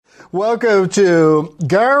Welcome to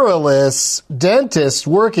Garrulous Dentist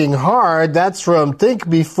Working Hard. That's from Think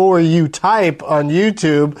Before You Type on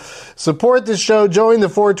YouTube. Support the show. Join the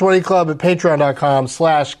 420 Club at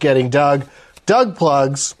patreon.com/gettingdoug. Doug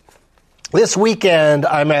plugs. This weekend,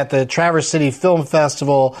 I'm at the Traverse City Film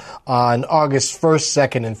Festival on August 1st,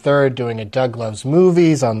 2nd, and 3rd, doing a Doug Loves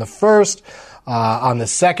Movies on the 1st. On the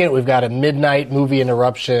 2nd, we've got a midnight movie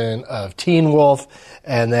interruption of Teen Wolf.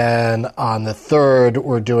 And then on the 3rd,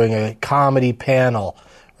 we're doing a comedy panel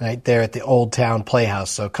right there at the Old Town Playhouse.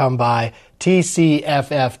 So come by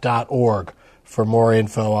tcff.org for more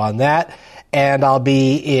info on that. And I'll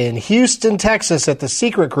be in Houston, Texas at the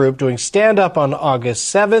Secret Group doing stand-up on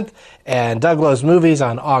August 7th and Doug Loves Movies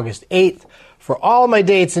on August 8th. For all my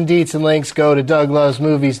dates and deets and links, go to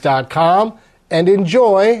douglovesmovies.com and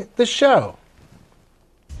enjoy the show.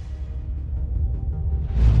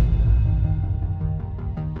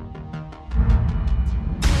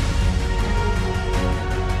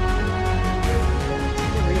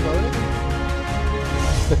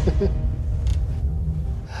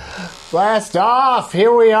 Blast off!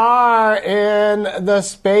 Here we are in the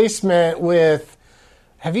Spacement with...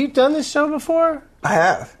 Have you done this show before? I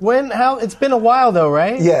have. When? How? It's been a while though,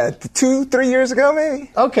 right? Yeah, 2-3 years ago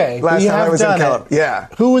maybe. Okay. Last time I was in California. Yeah.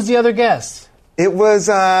 Who was the other guest? It was,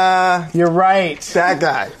 You're right. that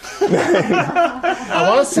guy. I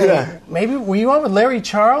want to say, maybe, were you on with Larry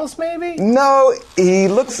Charles, maybe? No, he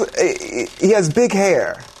has big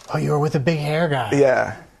hair. Oh, you were with a big hair guy.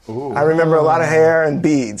 Yeah. Ooh. I remember a lot of hair and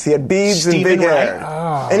beads. He had beads and big hair.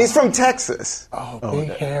 Oh. And he's from Texas. Big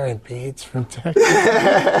hair and beads from Texas.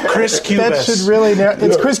 Chris Cubis. That should really...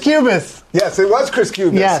 It's Chris Cubis. Yes, it was Chris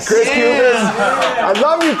Cubis. Yes. Chris Cubis. I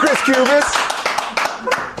love you, Chris Cubis.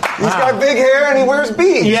 He's got big hair and he wears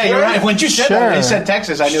beads. Yeah, you're right. When you said that, you said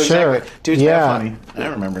Texas, I knew exactly. Dude's funny. I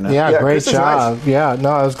remember now. Yeah, great job. Nice. Yeah,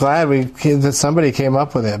 no, I was glad that somebody came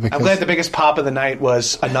up with it. Because I'm glad the biggest pop of the night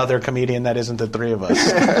was another comedian that isn't the three of us.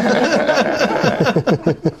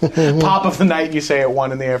 Pop of the night, you say at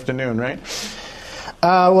 1 in the afternoon, right?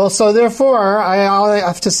 So therefore, all I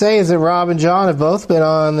have to say is that Rob and John have both been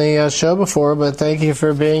on the show before, but thank you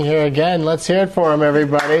for being here again. Let's hear it for them,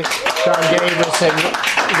 everybody. John Gabus and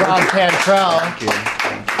Rob Cantrell.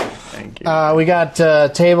 Thank you. We got a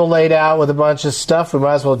table laid out with a bunch of stuff. We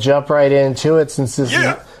might as well jump right into it since this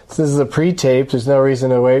is a pre-tape. There's no reason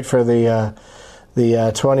to wait for the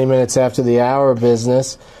 20 minutes after the hour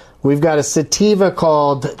business. We've got a sativa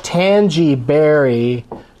called Tangy Berry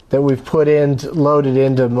that we've loaded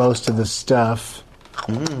into most of the stuff.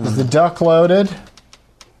 Is the duck loaded?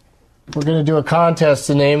 We're going to do a contest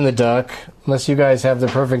to name the duck, unless you guys have the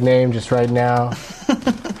perfect name just right now.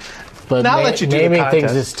 But I'll let you do naming the contest.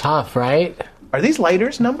 things is tough, right? Are these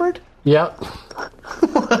lighters numbered? Yep.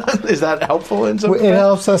 Is that helpful in some way? It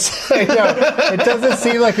helps us. It doesn't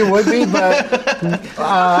seem like it would be, but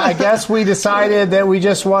I guess we decided that we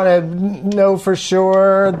just want to know for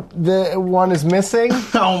sure that one is missing.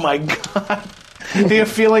 Oh, my God. The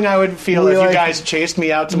feeling I would feel if you guys chased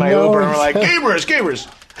me out to my Uber and were like, Gabers,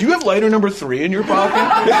 do you have lighter number 3 in your pocket?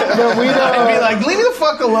 No, we don't. I'd be like, leave me the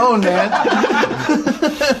fuck alone, man.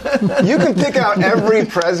 You can pick out every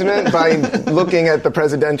president by looking at the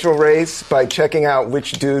presidential race, by checking out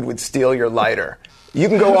which dude would steal your lighter. You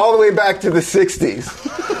can go all the way back to the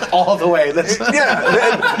 60s. All the way.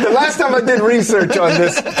 The last time I did research on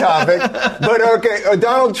this topic. But okay,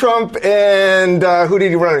 Donald Trump and who did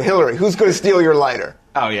he run? Hillary. Who's going to steal your lighter?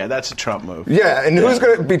 Oh, yeah, that's a Trump move. Yeah, and who's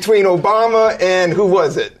going to, between Obama and who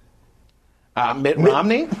was it? Mitt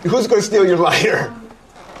Romney? Who's going to steal your lighter?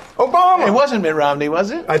 Obama. It wasn't Mitt Romney,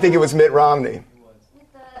 was it? I think it was Mitt Romney.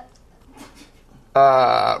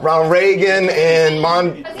 Ronald Reagan and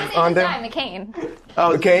McCain.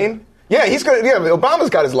 Oh, McCain? Yeah, he's going to, Obama's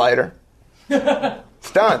got his lighter.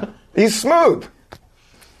 It's done. He's smooth.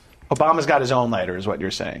 Obama's got his own lighter, is what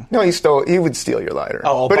you're saying. No, he would steal your lighter.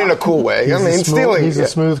 Oh, but in a cool way. Stealing. He's a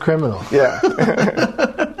smooth criminal. Yeah.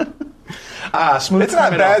 Smooth it's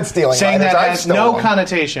not bad stealing saying lighters. That has no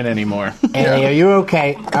connotation anymore. Annie, are you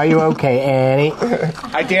okay? Are you okay, Annie?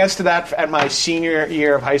 I danced to that at my senior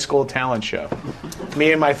year of high school talent show.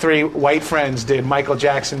 Me and my 3 white friends did Michael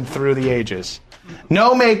Jackson Through the Ages.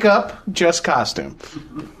 No makeup, just costume.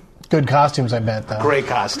 Good costumes, I bet, though. Great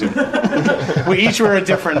costume. We each were a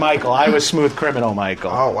different Michael. I was Smooth Criminal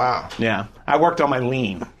Michael. Oh, wow. Yeah. I worked on my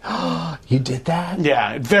lean. You did that?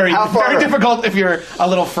 Yeah, very difficult if you're a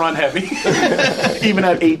little front heavy, even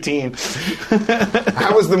at 18.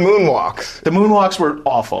 How was the moonwalks? The moonwalks were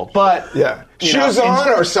awful, but shoes on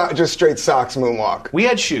or just straight socks moonwalk? We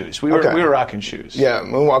had shoes. We were rocking shoes. Yeah,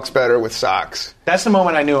 moonwalk's better with socks. That's the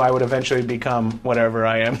moment I knew I would eventually become whatever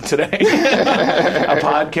I am today, a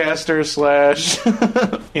podcaster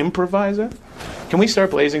 / improviser. Can we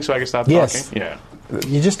start blazing so I can stop talking? Yeah.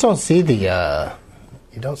 You just don't see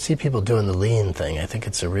you don't see people doing the lean thing. I think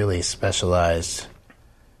it's a really specialized,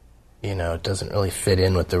 it doesn't really fit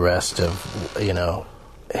in with the rest of,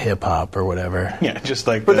 hip-hop or whatever. Yeah, just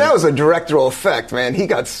like But that was a directorial effect, man. He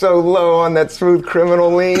got so low on that Smooth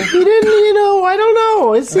Criminal lean. He didn't, I don't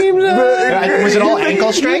know. It seemed... was it all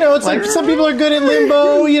ankle strength? It's like some people are good at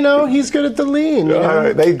limbo, he's good at the lean.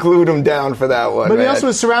 They glued him down for that one, But man. he also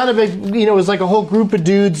was surrounded by, it was like a whole group of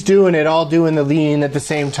dudes doing it, all doing the lean at the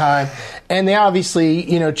same time. And they obviously,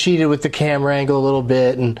 cheated with the camera angle a little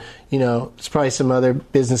bit. And, there's probably some other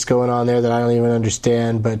business going on there that I don't even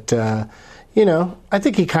understand. But, I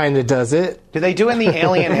think he kind of does it. Do they do in the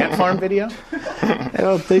Alien Ant Farm video? I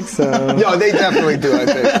don't think so. No, they definitely do, I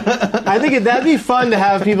think. I think that'd be fun to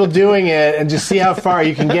have people doing it and just see how far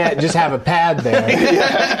you can get and just have a pad there.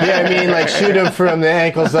 Yeah, I mean, like shoot them from the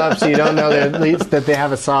ankles up so you don't know that they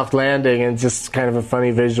have a soft landing, and just kind of a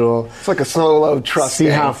funny visual. It's like a solo trust See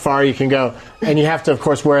game. how far you can go. And you have to, of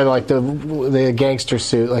course, wear like the gangster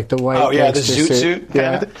suit, like the white gangster the suit.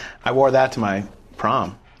 Yeah. Kind of I wore that to my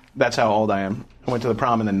prom. That's how old I am. I went to the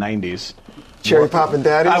prom in the 90s. Cherry Poppin'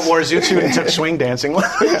 Daddies? I wore a zoot suit and took swing dancing.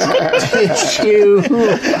 Did you?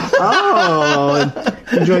 Oh,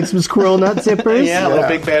 enjoyed some squirrel nut zippers? Yeah, a little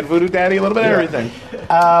Big Bad Voodoo Daddy, a little bit of everything.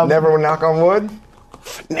 Never knock on wood?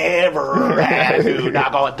 Never had to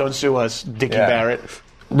knock on. Don't sue us, Dickie Barrett.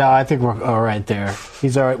 No, I think we're all right there.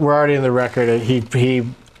 He's all right. We're already in the record.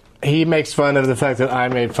 He makes fun of the fact that I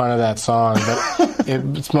made fun of that song, but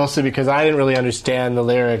it's mostly because I didn't really understand the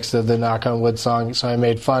lyrics of the Knock on Wood song, so I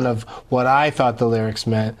made fun of what I thought the lyrics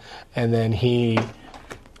meant, and then he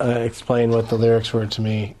explained what the lyrics were to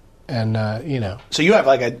me, and So you have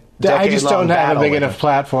like a decade-long I just don't have a big with enough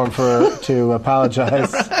platform to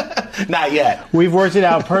apologize. Not yet. We've worked it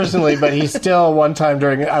out personally, but he still, one time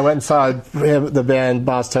I went and saw the band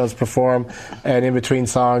Boss Tones perform, and in between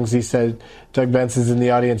songs he said, Doug Benson's in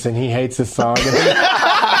the audience and he hates this song.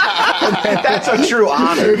 That's a true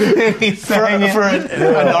honor. For a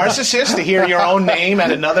narcissist to hear your own name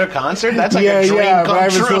at another concert, that's like a dream come but I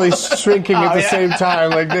was true. really shrinking at the same time.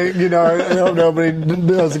 Like, I don't know, nobody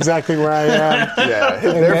knows exactly where I am. Yeah,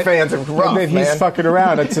 their fans are rough, and then he's man. fucking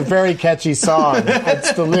around. It's a very catchy song.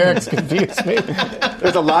 The lyrics confuse me.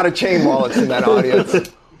 There's a lot of chain wallets in that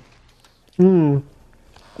audience.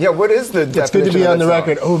 Yeah, what is the definition? It's good to be of on that the song?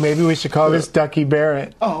 record. Oh, maybe we should call this Ducky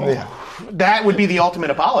Barrett. Oh, that would be the ultimate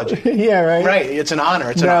apology. Yeah, right? Right, it's an honor.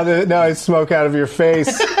 It's Now I an smoke out of your face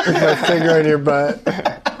with my finger in your butt.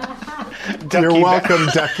 You're welcome,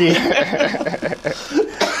 Ducky.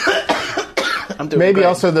 I'm doing Maybe great.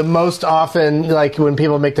 also the most often, like when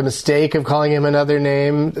people make the mistake of calling him another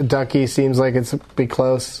name, Ducky seems like it's be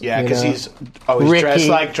close. Yeah, because he's always Ricky. dressed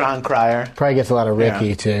like John Cryer. Probably gets a lot of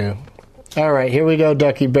Ricky, too. All right, here we go,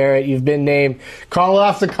 Ducky Barrett. You've been named. Call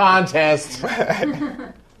off the contest.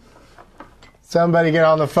 Somebody get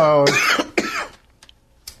on the phone.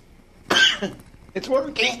 It's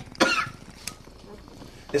working.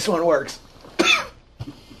 This one works.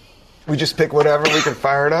 We just pick whatever, we can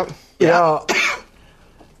fire it up? Yeah.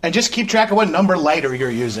 And just keep track of what number lighter you're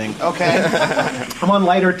using, okay? I'm on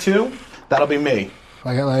lighter 2. That'll be me.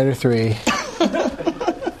 I got lighter 3.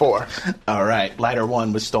 4. All right. Lighter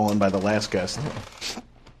 1 was stolen by the last guest.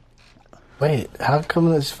 Wait, how come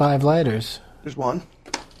there's 5 lighters? There's one.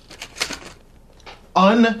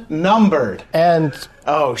 Unnumbered. And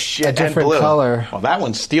Oh, shit. a different and blue. color. Well, that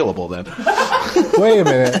one's stealable then. wait a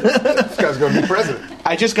minute. This guy's going to be president.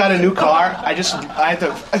 I just got a new car. I just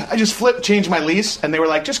changed my lease, and they were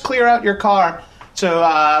like, just clear out your car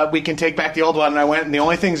so we can take back the old one. And I went, and the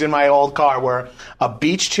only things in my old car were a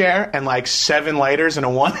beach chair and like 7 lighters and a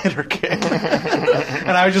one-hitter kit.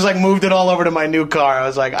 And I was just like moved it all over to my new car. I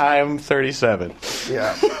was like, I'm 37.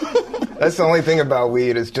 Yeah. That's the only thing about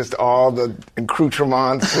weed is just all the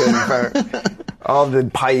accoutrements and all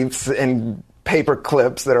the pipes and paper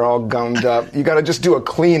clips that are all gummed up. You got to just do a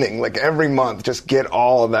cleaning like every month. Just get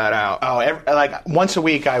all of that out. Oh, like once a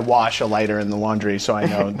week I wash a lighter in the laundry so I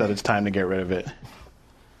know that it's time to get rid of it.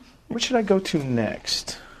 Where should I go to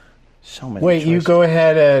next? So many Wait, you choices. go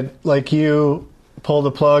ahead and, like, you pull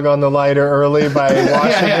the plug on the lighter early by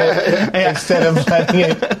washing it instead of letting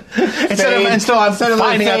it. Instead of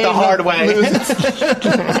finding out the hard way.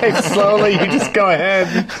 Like slowly, you just go ahead.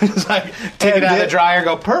 It's like take it out of the dryer and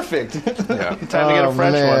go perfect. Yeah. Time to get a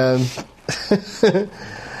fresh one.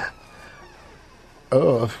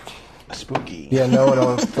 Oh. Spooky. Yeah, no one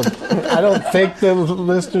else. I don't think the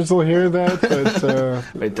listeners will hear that, but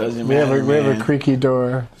It doesn't we matter. have a creaky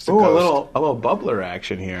door. Ooh, a little bubbler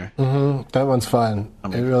action here. That one's fun.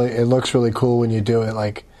 It looks really cool when you do it.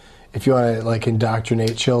 Like, if you want to like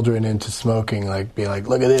indoctrinate children into smoking, like be like,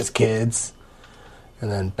 look at this, kids,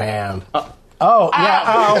 and then bam. What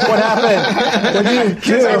happened? What did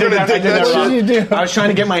you do? I did that What wrong. did you do? I was trying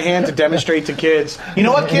to get my hand to demonstrate to kids. You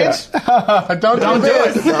know what, kids? Don't do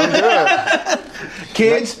it. this. Don't do it.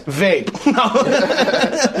 Kids, vape. You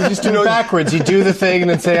just do it backwards. You do the thing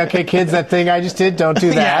and then say, okay, kids, that thing I just did, don't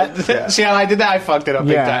do that. Yeah. See how I did that? I fucked it up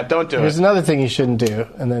big time. Don't do Here's it. another thing you shouldn't do,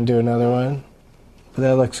 and then do another one. But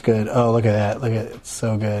that looks good. Oh, look at that. Look at it. It's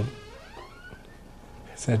so good.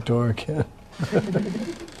 It's that door again.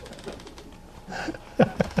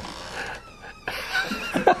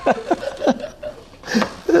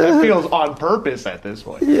 That feels on purpose at this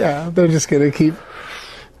point. Yeah, they're just going to keep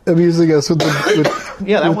amusing us with the,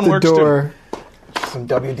 Yeah, that with one the works door. Some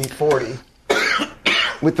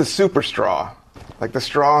WD-40 with the super straw. Like the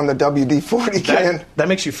straw in the WD-40 can. That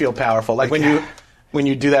makes you feel powerful. Like when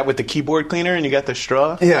you do that with the keyboard cleaner and you got the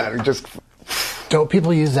straw. Yeah, just... Don't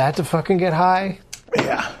people use that to fucking get high?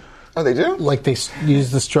 Yeah. Oh, they do? Like they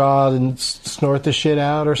use the straw and snort the shit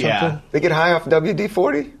out or something? Yeah. They get high off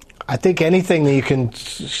WD-40? I think anything that you can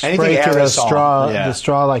spray through aerosol, the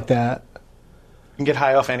straw like that. You can get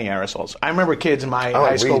high off any aerosols. I remember kids in my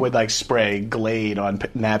high school would like spray Glade on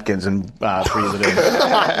napkins and freeze it in.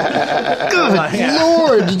 Good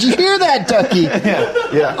Lord, did you hear that, Ducky?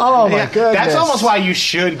 Yeah. Oh, my goodness. That's almost why you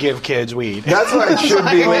should give kids weed. That's why it should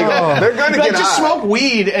be legal. They're going to Like, get just high. smoke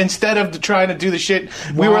weed instead of trying to do the shit.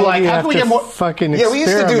 We Why were do like, you how have can we to get more? fucking Yeah, we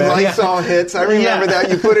used to do experiment? Lysol hits. I remember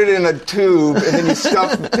that. You put it in a tube, and then you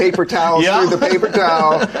stuff paper towels Yeah. through the paper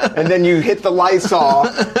towel, and then you hit the Lysol,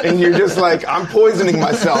 and you're just like, I'm poisoning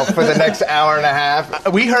myself for the next hour and a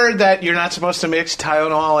half. We heard that you're not supposed to mix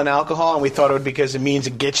Tylenol and alcohol, and we thought it would because it means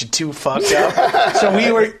it gets you too fucked up. So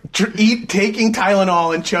we were taking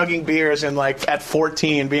Tylenol and chugging beers, and like at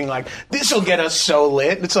 14, being like, "This will get us so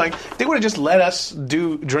lit." It's like they would have just let us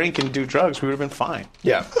drink and do drugs. We would have been fine.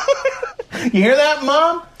 Yeah. You hear that,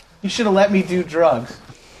 Mom? You should have let me do drugs.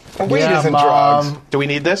 Weed Yeah, isn't Mom. drugs. Do we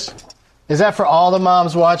need this? Is that for all the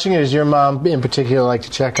moms watching, or does your mom in particular like to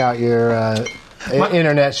check out your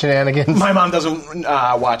internet shenanigans? My mom doesn't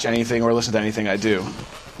watch anything or listen to anything I do.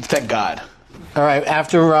 Thank God. All right,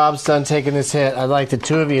 after Rob's done taking this hit, I'd like the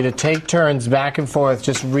two of you to take turns back and forth.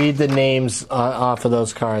 Just read the names off of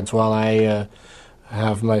those cards while I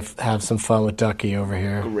have some fun with Ducky over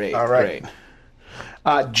here. Great. All right.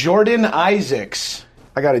 Great. Jordan Isaacs.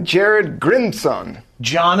 I got a Jared Grimson,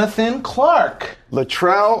 Jonathan Clark.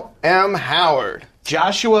 Latrell M. Howard,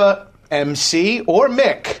 Joshua MC or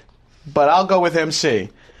Mick, but I'll go with MC.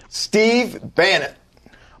 Steve Bannett,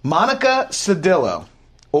 Monica Cedillo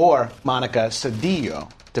or Monica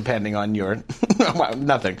Cedillo, depending on your... well,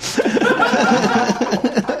 nothing.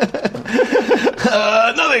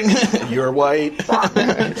 Nothing. You're white.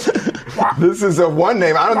 This is a one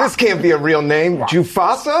name. This can't be a real name.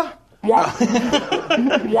 Jufasa?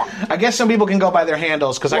 I guess some people can go by their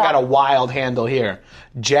handles because I got a wild handle here.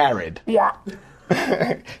 Jared.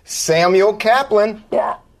 Samuel Kaplan.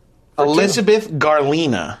 Elizabeth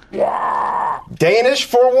Garlina. Danish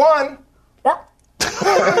for one.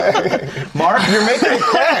 Mark, You're making it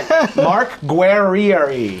crack. Mark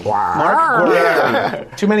Guerrieri. Mark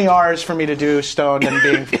Guerrieri. Too many R's for me to do stoned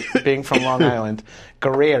and being from Long Island.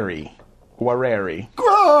 Guerrieri. Guerrieri.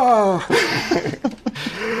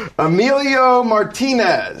 Emilio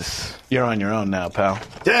Martinez. You're on your own now, pal.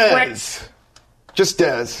 Dez. Just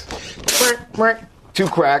Dez. Two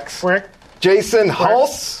cracks. Jason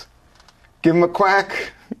Hulse. Give him a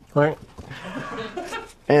quack.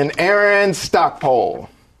 And Aaron Stockpole.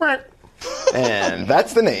 And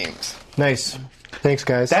that's the names. Nice. Thanks,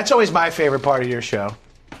 guys. That's always my favorite part of your show.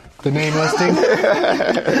 the name listing.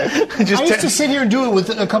 I used to sit here and do it with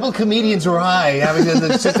a couple of comedians who are high, having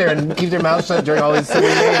to sit there and keep their mouths shut during all these silly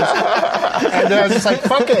names. And then I was just like,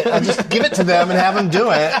 fuck it. I'll just give it to them and have them do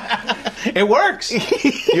it. It works.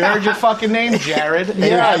 You heard your fucking name, Jared.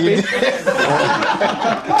 Yeah, you did.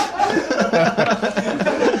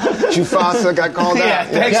 Jufasa got called Yeah, out.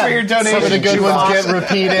 thanks for your donation. Some of the good ones Jufasa. get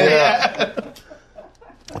repeated.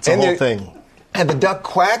 That's the whole thing. Had the duck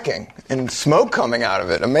quacking and smoke coming out of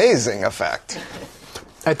it. Amazing effect.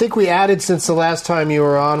 I think we added since the last time you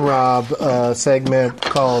were on, Rob, a segment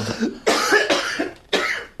called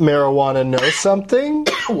Marijuana Knows Something.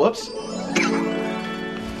 Whoops.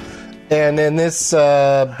 And in this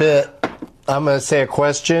bit, I'm going to say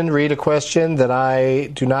read a question that I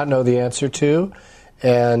do not know the answer to,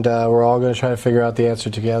 and we're all going to try to figure out the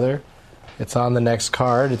answer together. It's on the next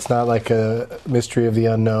card. It's not like a mystery of the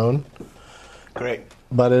unknown. Great.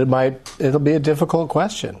 But it'll be a difficult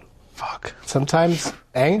question. Fuck. Sometimes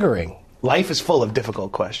angering. Life is full of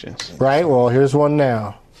difficult questions. Right? Well, here's one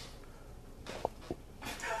now.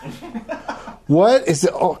 What is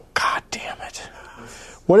the... Oh, God damn it.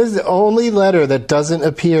 What is the only letter that doesn't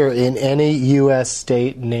appear in any U.S.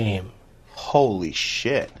 state name? Holy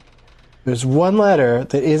shit. There's one letter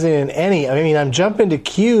that isn't in any... I mean, I'm jumping to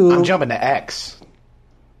Q. I'm jumping to X.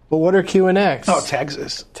 But what are Q and X? Oh,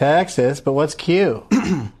 Texas. Texas, but what's Q?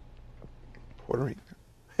 Puerto Rico.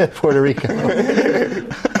 Puerto Rico.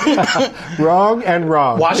 Wrong and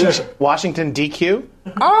wrong. Washington, DQ?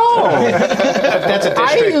 Oh! That's a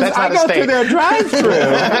district. That's not I a go state. through their drive-thru.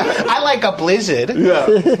 I like a blizzard. Yeah.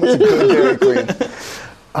 It's a good Dairy Queen.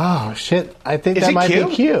 Oh, shit. I think Is that it might Q?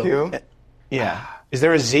 be Q. Q. Yeah. Is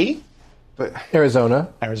there a Z? But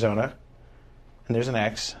Arizona. Arizona. And there's an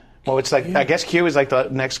X. Well, it's like, I guess Q is like the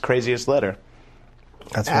next craziest letter.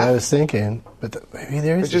 That's what I was thinking. But maybe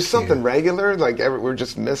there is it's just a Q. something regular, like we're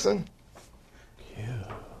just missing.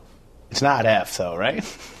 It's not F, though, right?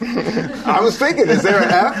 I was thinking, is there an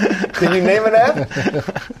F? Can you name an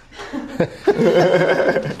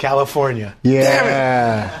F? California.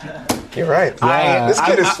 Yeah. You're right. Yeah. This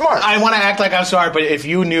kid is smart. I want to act like I'm smart, but if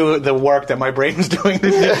you knew the work that my brain was doing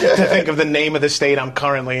to think of the name of the state I'm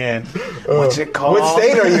currently in. What's it called? What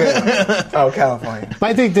state are you in? Oh, California.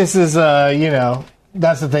 I think this is,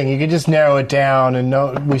 that's the thing. You could just narrow it down,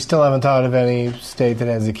 and we still haven't thought of any state that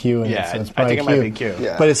has a Q in it. Yeah, So it's I probably think it might be Q.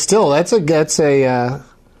 Yeah. But it's still that's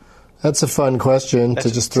a fun question to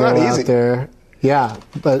just throw not out easy. there. Yeah,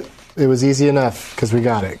 but it was easy enough because we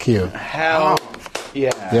got it. Q. Hell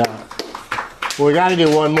yeah. Yeah. Well, we got to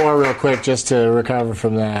do one more real quick just to recover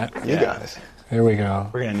from that. You guys. Here we go.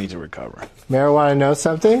 We're going to need to recover. Marijuana knows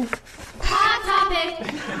something? Hot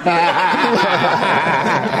topic.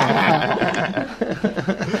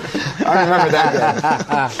 I remember that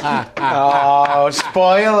guy. Oh,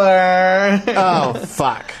 spoiler. Oh,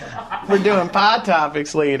 fuck. We're doing pod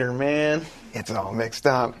topics later, man. It's all mixed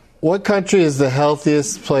up. What country is the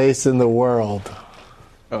healthiest place in the world?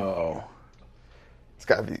 Oh. It's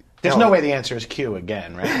got to be. There's no way the answer is Q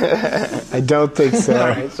again, right? I don't think so. All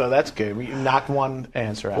right, so that's good. We knocked one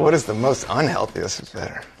answer out. What is the most unhealthiest? Is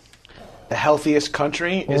better. The healthiest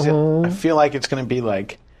country? Is it? I feel like it's going to be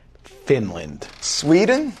like Finland.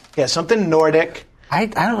 Sweden? Yeah, something Nordic. I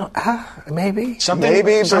don't, maybe. Something,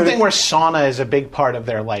 Maybe, but something where sauna is a big part of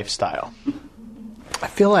their lifestyle. I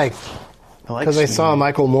feel like, I like because I saw a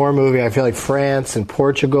Michael Moore movie, I feel like France and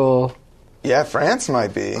Portugal. Yeah, France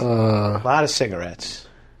might be. a lot of cigarettes.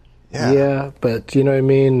 Yeah, but you know what I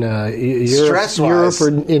mean? Europe Stress-wise.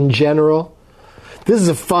 in general. This is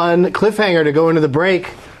a fun cliffhanger to go into the break.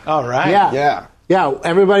 All right. Yeah. Yeah,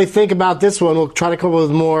 everybody think about this one. We'll try to come up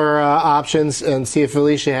with more options and see if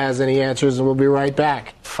Alicia has any answers, and we'll be right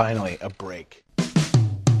back. Finally, a break.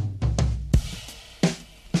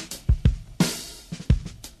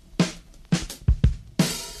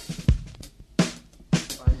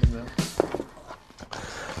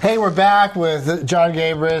 Hey, we're back with John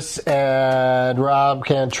Gabris and Rob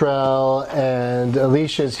Cantrell, and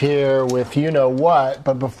Alicia's here with you know what.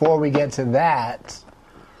 But before we get to that,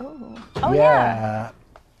 Oh, yeah.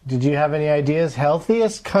 did you have any ideas?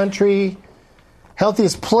 Healthiest country,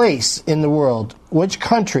 healthiest place in the world. Which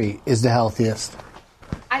country is the healthiest?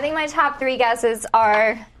 I think my top three guesses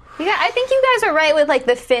are. I think you guys are right with like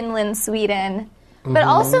the Finland, Sweden, but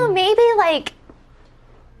also maybe like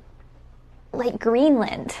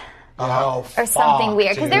Greenland Oh, or something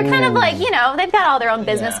weird because they're kind of like they've got all their own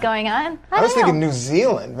business going on. I was don't thinking know. New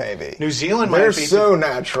Zealand, maybe. New Zealand They're might be so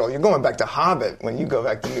natural. You're going back to Hobbit when you go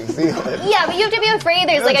back to New Zealand. Yeah, but you have to be afraid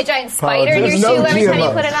there's like a giant spider in your There's shoe no every time you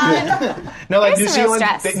GMOs. put it on. No, like New There's some real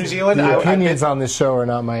Zealand. stress. New Zealand. The I opinions on this show are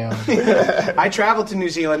not my own. I traveled to New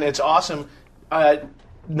Zealand. It's awesome.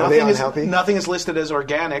 unhealthy? Nothing is listed as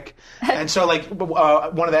organic, and so like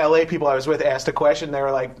one of the LA people I was with asked a question. They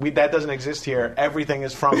were like, "That doesn't exist here. Everything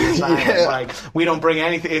is from China. Yeah. Like we don't bring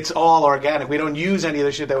anything. It's all organic. We don't use any of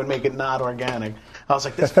the shit that would make it not organic." I was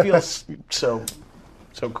like, "This feels so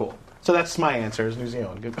cool." So that's my answer: is New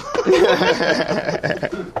Zealand. Good.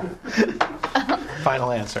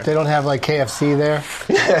 Final answer. They don't have like KFC there.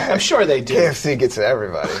 I'm sure they do. KFC gets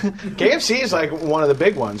everybody. KFC is like one of the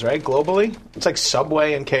big ones, right? Globally, it's like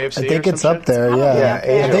Subway and KFC. I think or it's some up shit. there. Yeah, Yeah,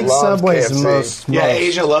 Asia I think loves Subway's KFC. most. Yeah, most.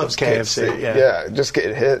 Asia loves KFC. Yeah. Just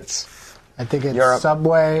get hits. I think it's Europe.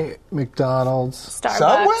 Subway, McDonald's, Starbucks.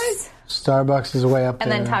 Subway? Starbucks is way up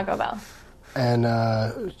And there, then Taco Bell. and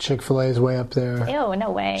Chick-fil-A is way up there. Ew,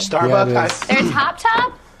 no way. Starbucks. Yeah, it is. They're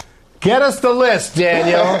top? Get us the list,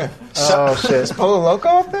 Daniel. Oh shit! Polo Loco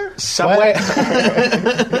up there? Subway.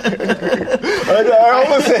 I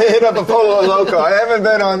almost hit up a Polo Loco. I haven't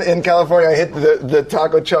been in California. I hit the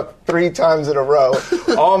taco truck 3 times in a row.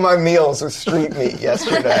 All my meals was street meat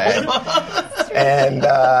yesterday, and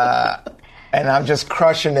I'm just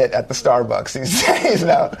crushing it at the Starbucks these days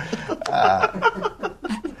now.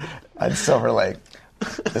 At Silver Lake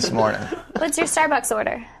this morning. What's your Starbucks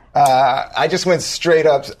order? I just went straight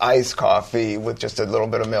up iced coffee with just a little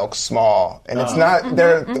bit of milk, small, and it's not.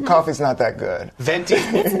 The coffee's not that good. Venti.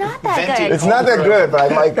 It's not that good. It's not that good, but I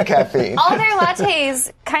like caffeine. All their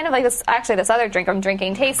lattes, kind of like this. Actually, this other drink I'm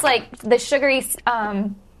drinking tastes like the sugary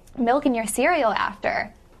milk in your cereal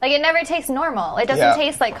after. Like it never tastes normal. It doesn't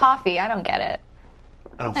taste like coffee. I don't get it.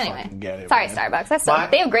 I don't Anyway, fucking get it. sorry, man. Starbucks. My-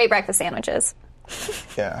 They have great breakfast sandwiches.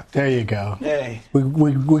 Yeah. There you go. Hey.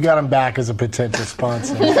 We got him back as a potential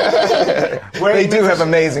sponsor. They do have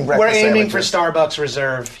amazing We're breakfast aiming for sandwiches. Starbucks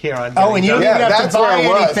Reserve here on. Oh, and you Getting don't Done. have to That's where buy I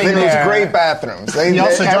was. anything There's there. great bathrooms. You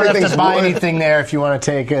also don't have everything's to buy wood. anything there if you want to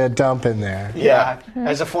take a dump in there. Yeah,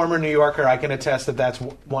 as a former New Yorker, I can attest that that's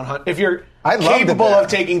 100. If you're I loved it capable there. of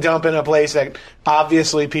taking dump in a place that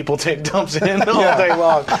obviously people take dumps in all day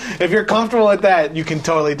long, if you're comfortable with that, you can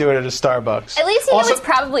totally do it at a Starbucks. At least you Also- know it's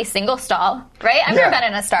probably single stall, right? I've never Yeah.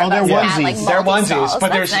 been in a Starbucks they're that had, onesies. like They're multi-stalls. onesies, but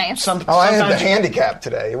That's there's nice. some. Oh, I had the sometimes- handicap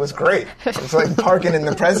today. It was great. It's like parking in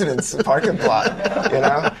the president's parking lot, you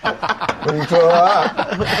know? When you pull up,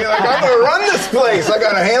 you're like, I'm going to run this place. I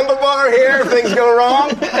got a handlebar here if things go wrong.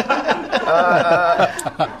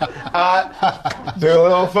 Do a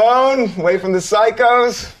little phone, wait from the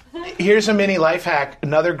psychos. Here's a mini life hack.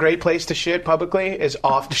 Another great place to shit publicly is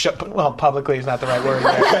off. Well, publicly is not the right word.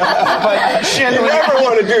 But shit. You never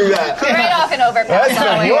want to do that. Right off and overpass. That's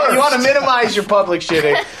the always. worst. You want to minimize your public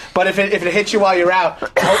shitting, but if it hits you while you're out,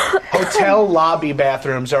 hotel lobby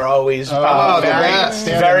bathrooms are always the very, best.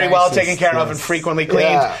 very well Nicest, taken care of and yes. frequently cleaned,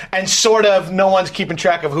 Yeah. and sort of no one's keeping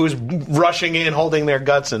track of who's rushing in, holding their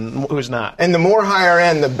guts, and who's not. And the more higher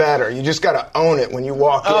end, the better. You just got to own it when you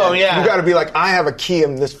walk in. Oh, yeah. You got to be like, I have a key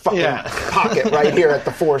in this fucking pocket right here at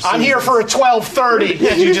the Four Seasons. I'm here for a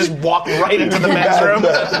 12:30, and you just walk right into the men's room.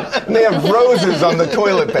 And they have roses on the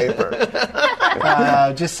toilet paper.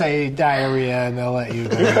 Just say diarrhea, and they'll let you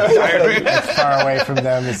go as far away from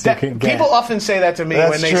them as you can get. People often say that to me That's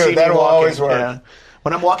when they true. see That me will walking. always work. Yeah.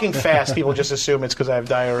 When I'm walking fast, people just assume it's because I have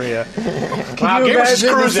diarrhea. Wow, Can you Gamer's imagine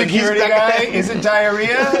the cruising. He's security that guy? Is it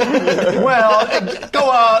diarrhea? Well,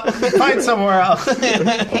 go out, find somewhere else.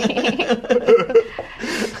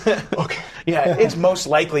 Okay. Yeah, it's most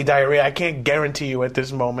likely diarrhea. I can't guarantee you at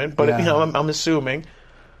this moment, but Yeah. you know, I'm assuming.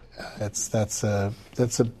 That's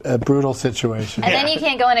a brutal situation. And then you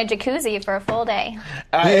can't go in a jacuzzi for a full day.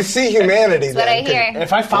 You see humanity That's what then. I hear.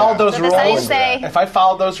 If I followed those So the signs rules, say- if I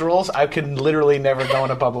followed those rules, I could literally never go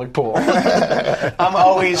in a public pool. I'm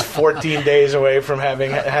always 14 days away from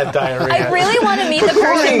having had diarrhea. I really want to meet the person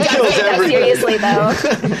Chlorine who kills takes that everything. seriously, though.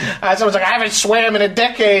 Someone's like, I haven't swam in a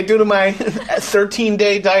decade due to my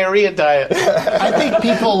 13-day diarrhea diet. I think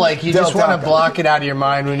people like you just Don't want talk to block it out of your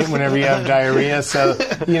mind whenever you have diarrhea. So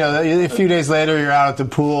you know, a few days later you're out at the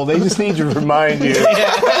pool. They just need to remind you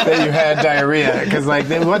that you had diarrhea because like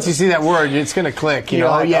once you see that word, it's going to click. You You're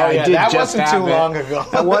know, like, yeah, oh, yeah, I did that just wasn't have too it. long ago.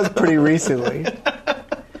 That was pretty recently.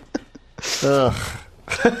 Ugh.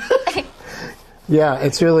 Yeah,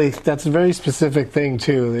 that's a very specific thing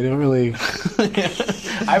too. They don't really.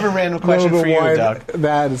 I have a random question for you, why Doug.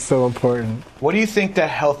 that is so important. What do you think the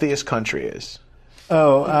healthiest country is?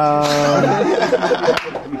 Oh,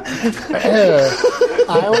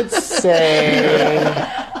 I would say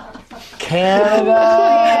Canada.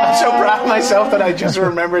 I'm so proud of myself that I just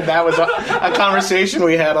remembered that was a conversation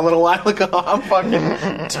we had a little while ago. I'm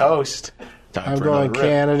fucking toast. I'm going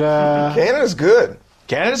Canada. Canada's good.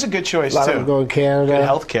 Canada's a good choice, I'm too. going Canada. Good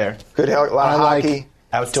healthcare. Good health, a lot of I like- hockey.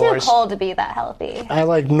 It's too Outdoors. cold to be that healthy. I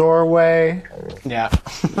like Norway. Yeah.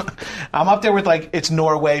 I'm up there with, like, it's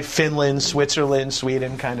Norway, Finland, Switzerland,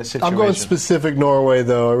 Sweden kind of situation. I'm going specific Norway,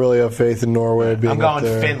 though. I really have faith in Norway being I'm up going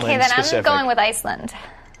there. Finland Okay, then specific. I'm going with Iceland.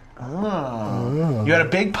 You had a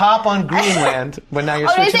big pop on Greenland, but now you're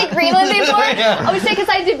Oh, did I switching. say Greenland before? Yeah. I would say because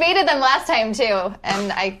I debated them last time too,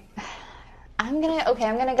 and I'm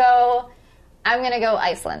gonna go I'm going to go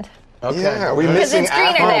Iceland. Okay. Yeah, are we Because missing it's greener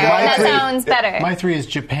Africa? there, and that three- sounds better. My 3 is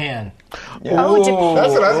Japan. Oh, Japan.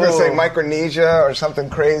 That's what I was going to say, Micronesia or something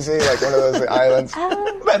crazy, like one of those islands.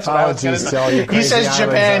 That's what I was going to geez, all say. you He crazy says islands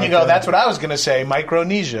Japan, out you go, there. that's what I was going to say,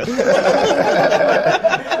 Micronesia.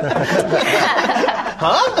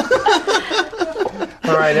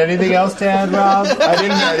 All right, anything else to add, Rob? I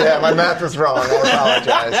didn't know, yeah, my math was wrong. I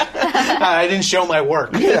apologize. I didn't show my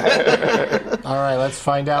work. All right, let's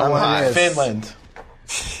find out what hot. it is. Finland.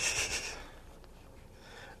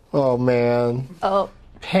 Oh, man. Oh,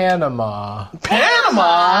 Panama.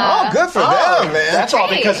 Panama? Oh, good for them, man. That's all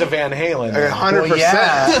Great. because of Van Halen. 100%. Well,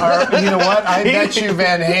 yeah. Or, you know what? I bet you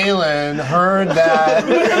Van Halen heard that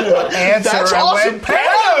answer That's and awesome. went,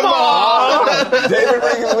 Panama!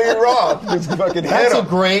 David Lee Roth just fucking hit That's a him.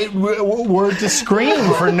 great word to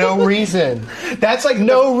scream for no reason. That's like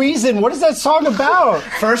No reason. What is that song about?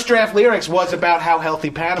 First draft lyrics was about how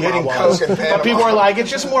healthy Panama Getting was. Coke in Panama. But people were like,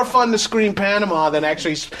 it's just more fun to scream Panama than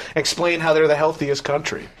actually explain how they're the healthiest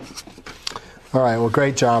country. All right, well,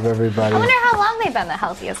 great job, everybody. I wonder how long they've been the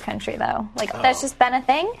healthiest country, though. Like, that's just been a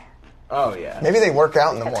thing? Oh, yeah. Maybe they work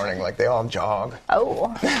out in the morning, like they all jog.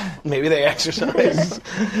 Oh. Maybe they exercise.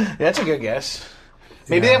 That's a good guess.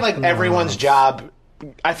 Maybe they have like everyone's job.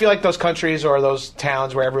 I feel like those countries or those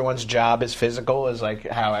towns where everyone's job is physical is like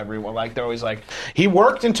how everyone, like they're always like, he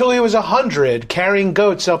worked until he was 100 carrying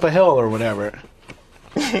goats up a hill or whatever.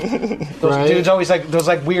 Those Right. dudes always like those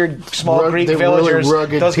like weird small Greek they're really villagers.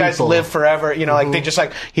 rugged Those guys people. live forever. You know, like they just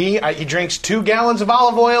like he drinks 2 gallons of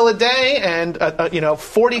olive oil a day and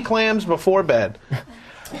 40 clams before bed.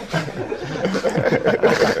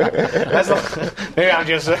 Maybe I'm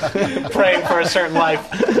just praying for a certain life.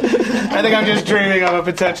 I think I'm just dreaming of a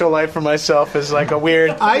potential life for myself as like a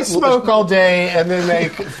weird. I smoke all day and then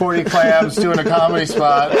make 40 clams doing a comedy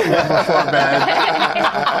spot before bed.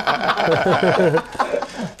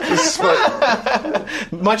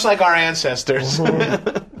 Much like our ancestors.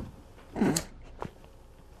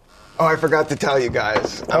 Oh, I forgot to tell you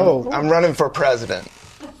guys. Oh. I'm running for president.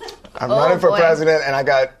 I'm Oh, running for boy. president, and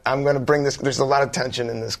I'm going to bring this. There's a lot of tension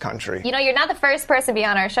in this country. You know, you're not the first person to be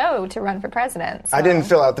on our show to run for president. So. I didn't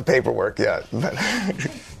fill out the paperwork yet, but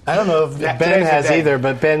I don't know if Yeah, Ben today's the has day. either,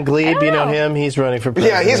 but Ben Glebe, don't you know know. him, he's running for yeah,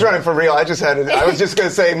 president. he's running for real. I just was just going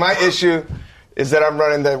to say my issue is that I'm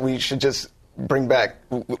running that we should just bring back.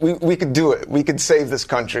 We could do it. We could save this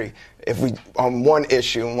country if we on one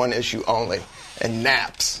issue and one issue only, and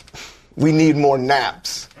naps. We need more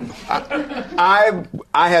naps. I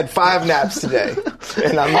had 5 naps today,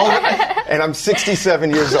 and I'm 67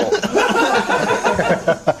 years old.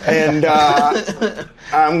 And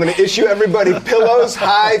I'm going to issue everybody pillows,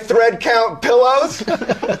 high thread count pillows,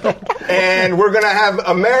 and we're going to have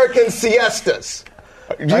American siestas.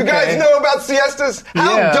 Do you guys know about siestas?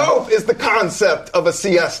 How Yeah. dope is the concept of a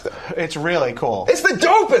siesta? It's really cool. It's the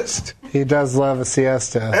dopest. He does love a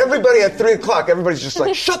siesta, Everybody at 3 o'clock, everybody's just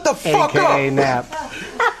like, shut the fuck a.k.a. up. nap.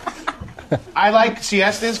 I like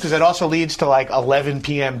siestas because it also leads to like 11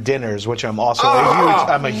 p.m. dinners, which I'm also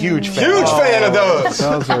I'm a huge fan. Huge fan of those.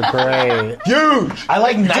 Those are great. Huge. I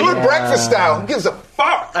like Do it night. breakfast style. Who gives a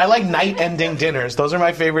fuck? I like night-ending dinners. Those are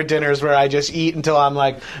my favorite dinners where I just eat until I'm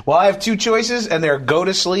like, well, I have 2 choices, and they're go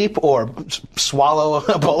to sleep or swallow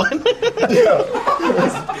a bullet. Or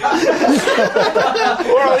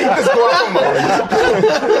I'll eat this guacamole.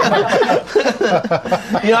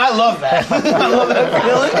 I love that. I love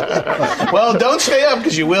that feeling. Well, don't stay up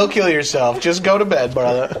because you will kill yourself. Just go to bed,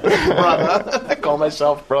 brother. Brother. I call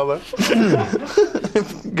myself brother.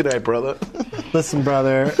 Good night, brother. Listen,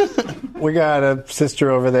 brother, we got a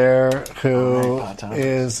sister over there who Pot topics.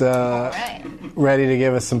 is Right. ready to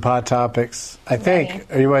give us some pot topics. I think.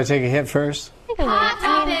 Or you want to take a hit first?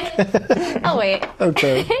 I'll wait.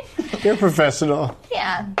 Okay. You're a professional.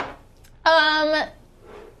 Yeah.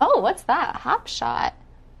 Oh, what's that? Hop shot.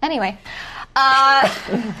 Anyway,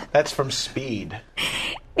 That's from Speed.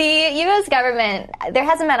 the U.S. government, there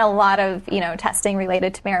hasn't been a lot of, testing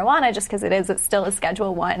related to marijuana just because it's still a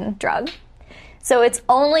Schedule I drug. So it's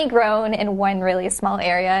only grown in one really small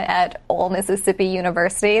area at Ole Mississippi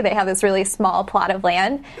University. They have this really small plot of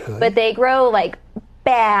land, but they grow like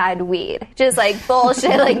bad weed, just like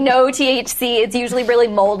bullshit, like no THC. It's usually really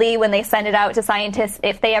moldy when they send it out to scientists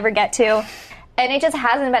if they ever get to. And it just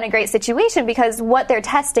hasn't been a great situation because what they're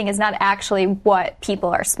testing is not actually what people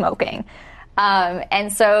are smoking.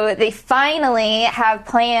 And so they finally have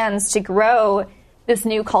plans to grow this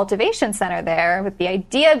new cultivation center there, with the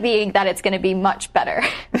idea being that it's going to be much better.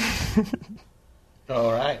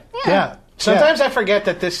 All right. Yeah. Sometimes I forget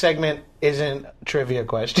that this segment isn't trivia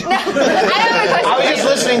question. I have a question. I was just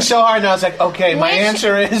listening so hard, and I was like, okay, my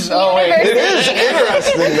answer is, oh, wait. It is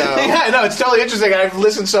interesting, though. Yeah, no, it's totally interesting. I've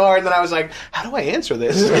listened so hard, and then I was like, how do I answer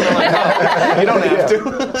this? And I'm like, oh, you don't have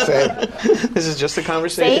to. Same. This is just a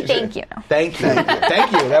conversation. Say thank you. Thank you.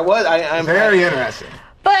 Thank you. That was, I'm Very interesting.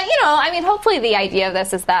 But, hopefully the idea of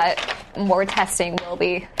this is that more testing will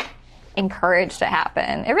be encouraged to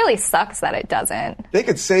happen. It really sucks that it doesn't. They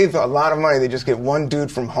could save a lot of money. They just get one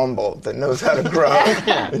dude from Humboldt that knows how to grow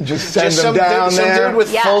and just send them down there. Some dude with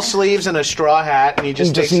full sleeves and a straw hat, and he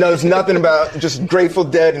just knows nothing about just Grateful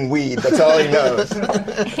Dead and weed. That's all he knows.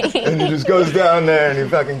 And he just goes down there and he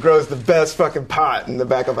fucking grows the best fucking pot in the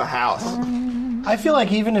back of a house. I feel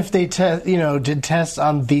like even if they did tests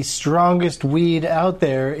on the strongest weed out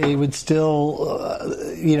there, it would still,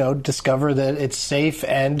 discover that it's safe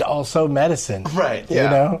and also medicine. Right.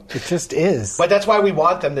 Yeah. It just is. But that's why we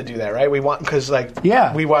want them to do that, right? We want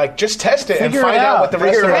we want just test it Figure and find it out out. what the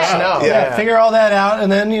rest of us know. Yeah, figure all that out,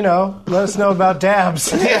 and then let us know about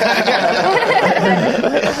dabs.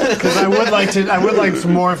 Because I would like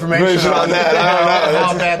some more information on that. I don't know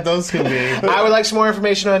how bad those could be. I would like some more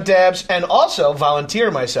information on dabs, and also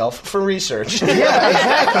volunteer myself for research. Yeah,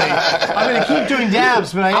 exactly. I'm going to keep doing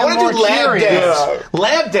dabs, but I want am to more do lab curious. dabs.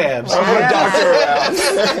 Lab dabs. I'm a doctor.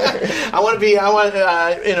 I want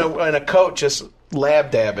in a coat just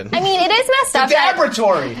lab dabbing. I mean, it is messed up.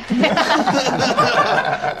 Laboratory.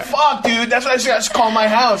 Fuck, dude. That's what I just call my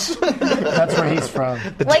house. That's where he's from.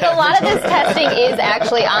 Like, a lot of this testing is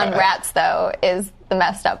actually on rats, though, is the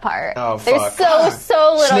messed up part. Oh, fuck. There's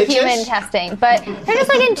so little Snitches? human testing, but they're just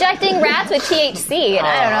like injecting rats with THC, and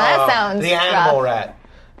I don't know, that sounds the animal rough. rat,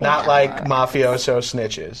 not like mafioso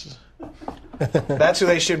snitches. That's who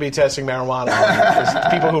they should be testing marijuana on.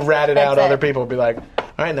 'Cause people who ratted out That's it. other people will be like,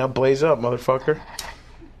 all right, now blaze up, motherfucker.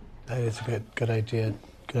 That is a good idea.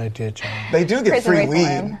 Good idea, John. They do get Prison free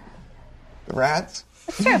reform. weed. The rats.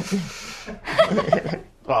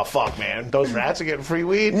 Oh, fuck, man. Those rats are getting free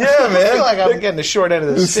weed? Yeah, I man. feel like I'm getting the short end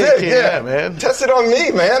of the It's stick sick, here. Yeah, man. Test it on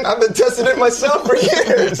me, man. I've been testing it myself for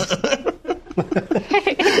years.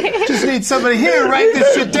 Just need somebody here to write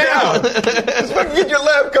this shit down. Just fucking get your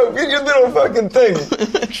lab coat. Get your little fucking thing.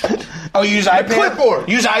 Oh, you use iPads? clipboard.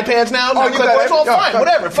 Use iPads now? Oh, Not you got clipboards? it. Well, No, fine, fuck.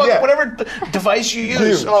 whatever. Fuck Yeah. whatever device you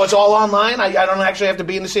use. Dude. Oh, it's all online? I don't actually have to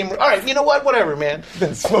be in the same room. All right, you know what? Whatever, man.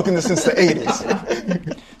 Been smoking this since the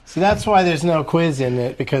 80s. So that's why there's no quiz in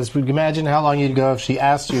it, because we can imagine how long you'd go if she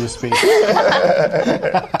asked you to speak.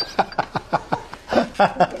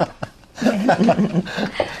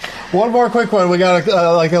 One more quick one. We got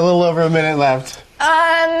a little over a minute left.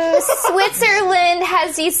 Switzerland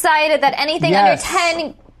has decided that anything Yes. under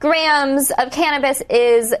 10 grams of cannabis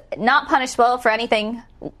is not punishable for anything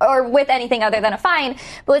or with anything other than a fine.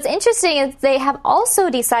 But what's interesting is they have also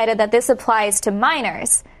decided that this applies to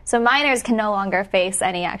minors. So minors can no longer face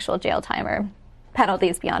any actual jail time or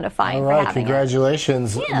penalties beyond a fine All for right, having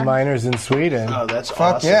congratulations, Yeah. minors in Sweden. Oh, that's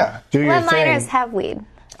Fuck awesome. yeah. Do it. your Let minors thing. have weed.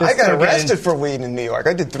 I got They're arrested getting- for weed in New York.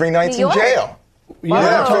 I did 3 nights New in York? jail. You don't Yeah,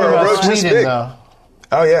 talk for a about roach this Sweden, big. though.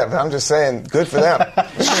 Oh, yeah, but I'm just saying, good for them.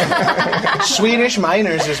 Swedish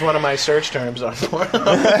minors is one of my search terms on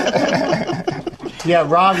Pornhub. Yeah,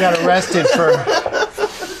 Rob got arrested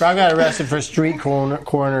for street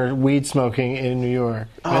corner weed smoking in New York.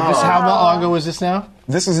 And this, how long ago was this now?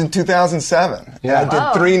 This was in 2007. Yeah. And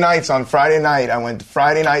I did 3 nights on Friday night. I went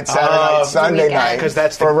Friday night, Saturday night, Sunday weekend. night 'Cause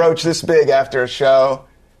that's for the- a roach this big after a show.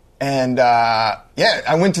 And I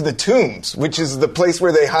went to the Tombs, which is the place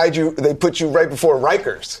where they put you right before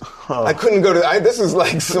Rikers. I couldn't go to. This is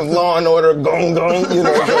like some Law and Order gong gong, you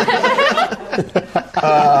know.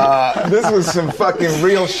 This was some fucking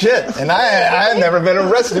real shit, and I had never been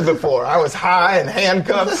arrested before. I was high in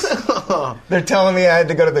handcuffs. They're telling me I had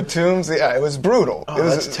to go to the Tombs. Yeah, it was brutal. It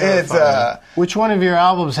was. that's terrifying. Which one of your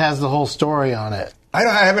albums has the whole story on it? I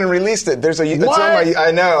haven't released it. It's on What?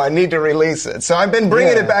 I know. I need to release it. So I've been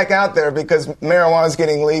bringing Yeah. it back out there because marijuana's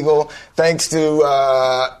getting legal. Thanks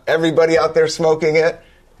to everybody out there smoking it,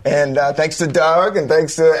 and thanks to Doug, and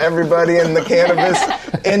thanks to everybody in the cannabis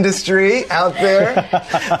industry out there.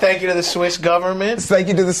 Thank you to the Swiss government. Thank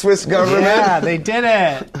you to the Swiss government. Yeah, they did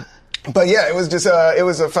it. But yeah, it was just it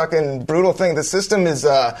was a fucking brutal thing. The system is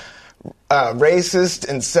racist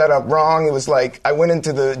and set up wrong. It was like I went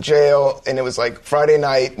into the jail and it was like Friday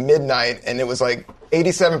night, midnight, and it was like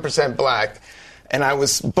 87% black. And I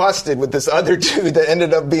was busted with this other dude that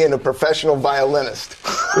ended up being a professional violinist.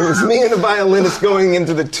 It was me and a violinist going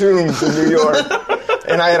into the Tombs in New York.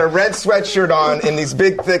 And I had a red sweatshirt on and these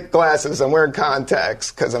big, thick glasses. I'm wearing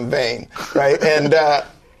contacts because I'm vain, right? And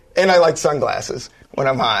I like sunglasses. when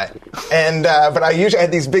I'm high. And but I usually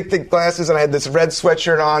had these big, thick glasses, and I had this red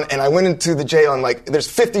sweatshirt on, and I went into the jail, and like, there's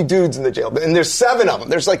 50 dudes in the jail, and there's 7 of them.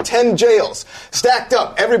 There's like 10 jails stacked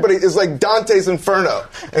up. Everybody is like Dante's Inferno.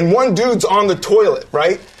 And one dude's on the toilet,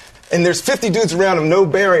 right? And there's 50 dudes around him, no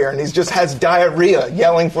barrier, and he just has diarrhea,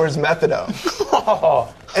 yelling for his methadone.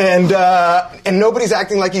 And nobody's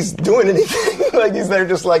acting like he's doing anything. Like he's there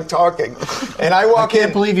just like talking. And I walk in. I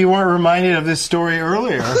can't believe you weren't reminded of this story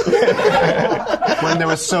earlier. When there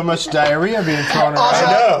was so much diarrhea being thrown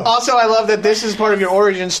around. Also, I love that this is part of your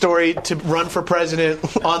origin story to run for president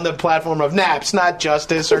on the platform of naps, not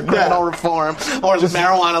justice or criminal reform or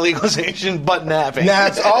marijuana legalization, but napping.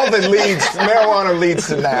 Naps, all that leads, marijuana leads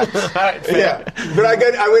to naps. Right, yeah. But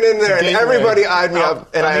I went in there and everybody eyed me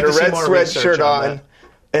up, and I had a red sweatshirt on.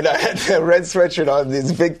 And I had a red sweatshirt on,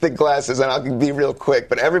 these big, thick glasses, and I'll be real quick.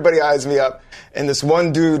 But everybody eyes me up, and this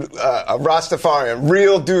one dude, a Rastafarian,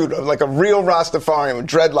 real dude, like a real Rastafarian with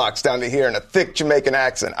dreadlocks down to here and a thick Jamaican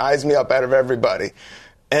accent, eyes me up out of everybody.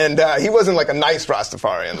 And he wasn't like a nice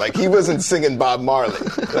Rastafarian. Like, he wasn't singing Bob Marley.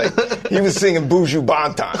 Like, he was singing Buju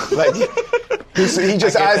Banton. Like, he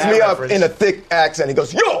just eyes me up in a thick accent. He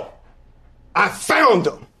goes, "Yo, I found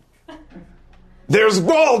him. There's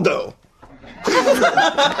Waldo."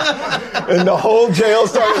 And the whole jail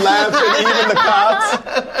started laughing, even the cops.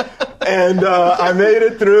 And I made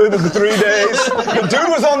it through the 3 days. The dude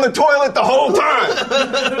was on the toilet the whole time.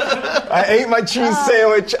 I ate my cheese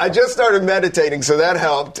sandwich. I just started meditating, so that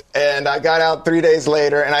helped. And I got out 3 days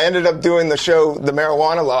later, and I ended up doing the show, The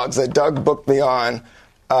Marijuana Logs, that Doug booked me on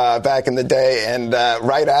back in the day, and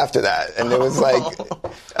right after that. And it was like,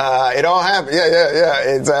 it all happened. Yeah.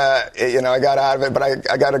 It's, I got out of it, but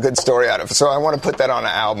I got a good story out of it. So I want to put that on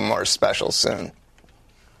an album or a special soon.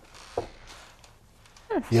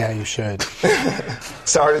 Yeah, you should.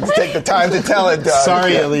 Sorry to take the time to tell it, Doug.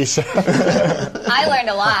 Sorry, Alicia. I learned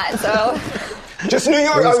a lot, so. Just New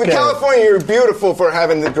York, California, you're beautiful for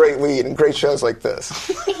having the great weed and great shows like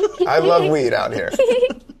this. I love weed out here.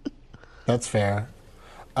 That's fair.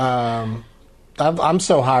 I'm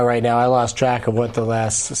so high right now, I lost track of what the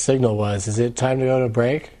last signal was. Is it time to go to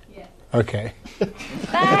break? Yeah. Okay. I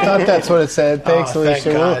thought that's what it said. Thanks,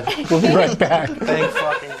 Alicia. Thank God. We'll be right back. Thank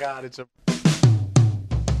fucking God. It's a...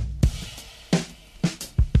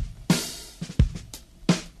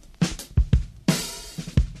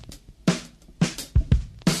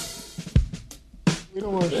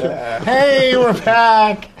 Hey, we're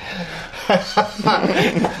back.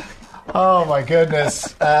 Oh my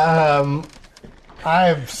goodness. I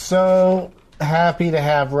am so happy to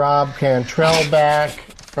have Rob Cantrell back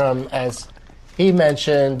from, as he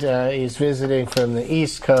mentioned, he's visiting from the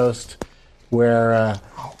East Coast where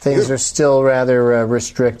things are still rather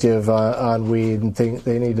restrictive on weed and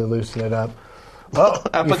they need to loosen it up. Oh,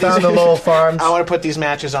 you found the Lowell Farms. I want to put these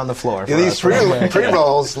matches on the floor. Yeah, these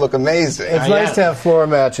pre-rolls look amazing. It's nice to have floor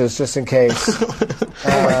matches, just in case. We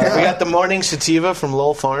got the Morning Sativa from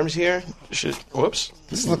Lowell Farms here. Whoops.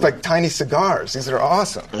 These look like tiny cigars. These are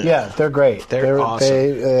awesome. Yeah, they're great. They're awesome.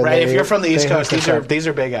 If you're from the East Coast, these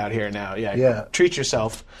are big out here now. Yeah. Treat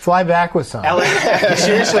yourself. Fly back with some.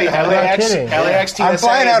 Seriously, LAX TSA. I'm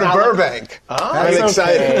flying out of Burbank. I'm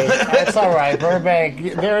excited. That's all right.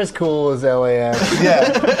 Burbank, they're as cool as LAX.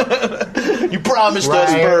 Yeah. You promised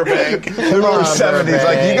us Burbank. They're over 70s.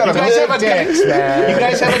 Like, you gotta live dicks, man. You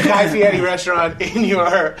guys have a Guy Fieri restaurant in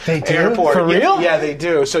your airport. For real? Yeah, they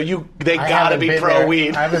do. So they gotta be pro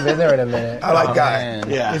weed. I haven't been there in a minute. I like Guy.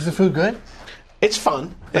 Yeah. Is the food good? It's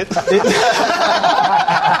fun. There's definitely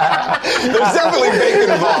bacon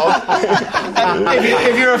involved.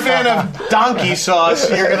 If you're a fan of donkey sauce,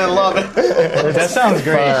 you're going to love it. That sounds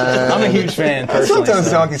great. I'm a huge fan, personally. Sometimes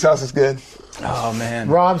donkey sauce is good. Oh, man.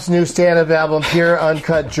 Rob's new stand-up album, Pure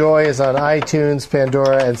Uncut Joy, is on iTunes,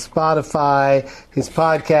 Pandora, and Spotify. His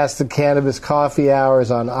podcast, The Cannabis Coffee Hour, is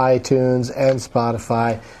on iTunes and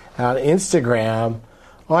Spotify. On Instagram,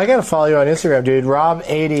 I got to follow you on Instagram, dude.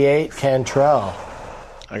 Rob88 Cantrell.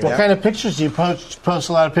 What kind of pictures do you post? Post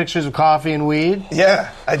a lot of pictures of coffee and weed?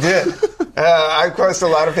 Yeah, I did. I post a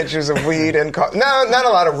lot of pictures of weed and coffee. No, not a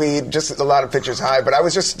lot of weed, just a lot of pictures high. But I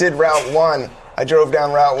did Route 1. I drove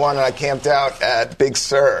down Route 1 and I camped out at Big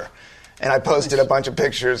Sur. And I posted a bunch of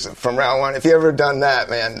pictures from Route 1. If you ever done that,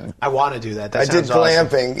 man. I want to do that. I did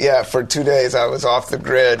glamping, for 2 days. I was off the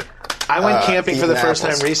grid. I went camping for the first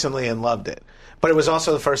time recently and loved it. But it was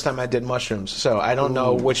also the first time I did mushrooms, so I don't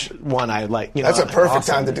know which one I like. That's a perfect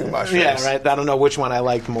time to do mushrooms. Yeah, right. I don't know which one I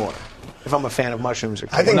liked more. if I'm a fan of mushrooms or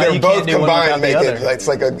I think Well, now they're you both can't do one combined without the make it. other. It's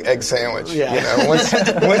like an egg sandwich. Yeah. You know, once you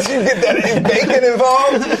get that bacon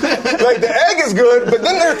involved, like the egg is good, but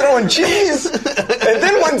then they're throwing cheese, and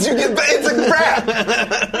then once you get, it's a wrap.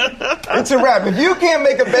 It's a wrap. If you can't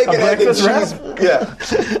make a bacon egg and cheese, yeah,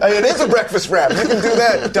 I mean, it is a breakfast wrap. You can do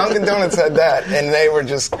that. Dunkin' Donuts had that, and they were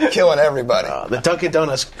just killing everybody. the Dunkin'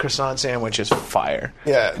 Donuts croissant sandwich is fire.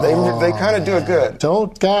 Yeah, they kind of do it good.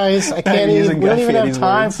 Don't, guys. I can't using even. We don't Guy even have Fieri's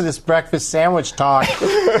time words. for this breakfast sandwich talk.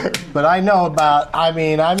 But I know about. I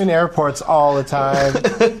mean, I'm in airports all the time.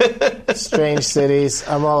 Strange cities.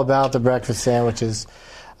 I'm all about the breakfast sandwiches.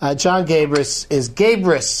 John Gabris is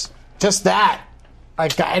Gabris. Just that. I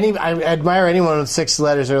admire anyone with 6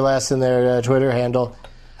 letters or less in their Twitter handle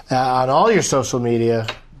on all your social media.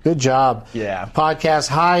 Good job. Yeah. Podcast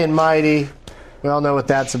High and Mighty. We all know what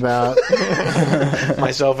that's about.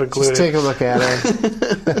 Myself included. Just take a look at it.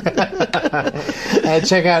 And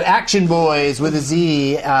check out Action Boys with a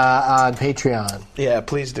Z on Patreon. Yeah,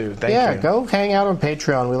 please do. Thank Yeah, you. go hang out on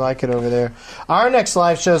Patreon. We like it over there. Our next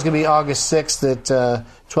live show is going to be August 6th at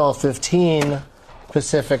 12:15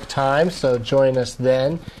 Pacific time, so join us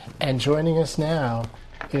then. And joining us now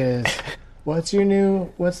is... What's the new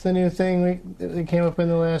thing we came up in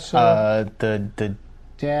the last show? The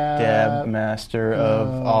Dab master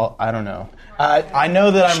of all. I don't know. I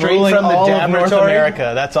know that I'm Straight ruling from the all of North Dabratory?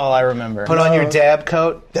 America. That's all I remember. Put on your dab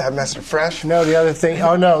coat. Dab Master Fresh. No, the other thing.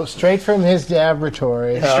 Oh no, straight from his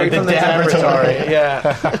laboratory. Straight the from the Dabratory. Dabratory.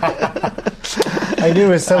 Yeah. I knew it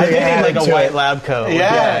was I something. think I need like a added to white it. lab coat. would be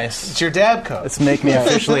Yeah. nice. It's your dab coat. Let's make me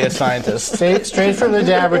officially a scientist. Straight from the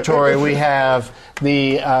laboratory, we have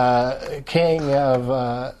the king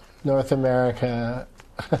of North America.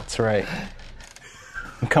 That's right.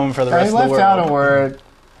 I'm coming for the I rest of the left world. out a word.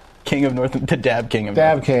 King of North, the Dab King of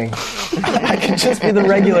Dab king. I can just be the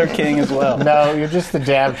regular king as well. No, you're just the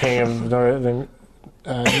dab king of North America.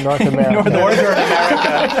 Northern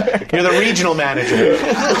America. You're the regional manager. You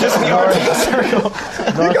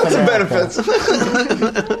got some benefits.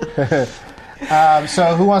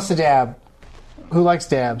 So who wants to dab? Who likes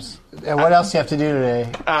dabs? And what else do you have to do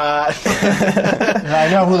today? I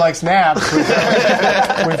know who likes naps. We've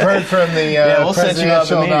heard from the we'll set you up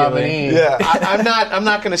presidential immediately. nominee. Yeah. I'm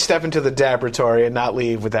not going to step into the laboratory and not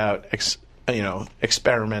leave without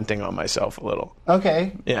experimenting on myself a little.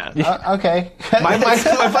 Okay. Yeah. Okay. My plan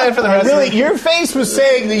for the rest Really, of the your face was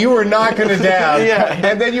saying that you were not going to dab. Yeah.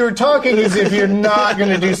 And then you were talking as if you're not going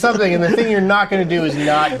to do something, and the thing you're not going to do is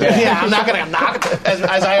not dab. Yeah, I'm not, as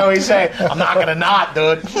I always say, I'm not going to not,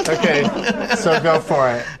 dude. Okay. So go for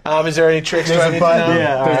it. Is there any tricks There's do I a need button. to know?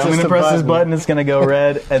 Yeah, all There's right, I'm just going to a press this button. button. It's going to go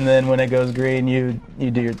red, and then when it goes green, you do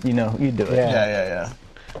your, you do it. Yeah. Yeah.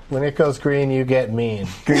 When it goes green, you get mean.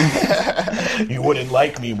 You wouldn't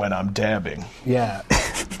like me when I'm dabbing. Yeah.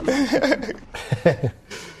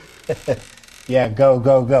 Yeah, go.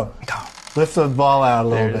 Lift the ball out a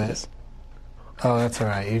little There it bit. is. Oh, that's all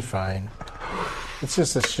right. You're fine. It's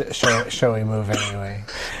just a showy move anyway.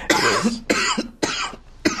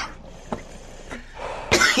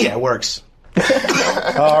 Yeah, it works.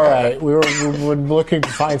 All right. We were looking to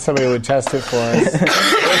find somebody who would test it for us.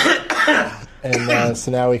 And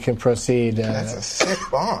so now we can proceed. That's a sick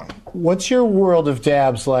bong. What's your world of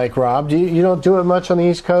dabs like, Rob? You don't do it much on the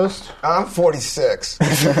East Coast? I'm 46. You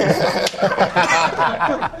do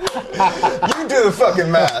the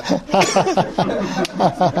fucking math.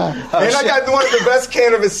 And I got one of the best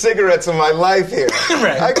cannabis cigarettes of my life here.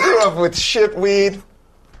 Right. I grew up with shit weed.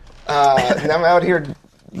 And I'm out here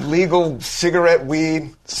legal cigarette weed,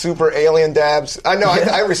 super alien dabs. I know,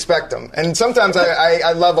 I respect them. And sometimes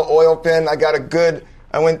I love an oil pin. I got a good,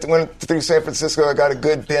 I went through San Francisco, I got a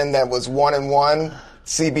good pin that was 1-in-1,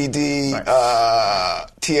 CBD,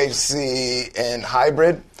 THC, and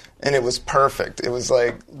hybrid. And it was perfect. It was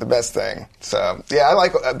like the best thing. So, yeah, I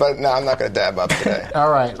like, but no, I'm not going to dab up today. All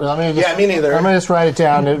right. Well, let me just, Yeah, me neither. I'm going to just write it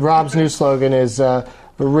down. Rob's new slogan is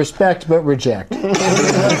respect but reject.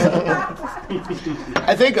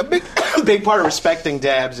 I think a big part of respecting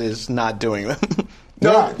dabs is not doing them.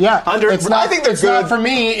 No, Yeah. Under- I think they're it's not good. for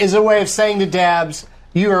me is a way of saying to dabs,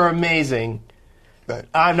 you are amazing. But-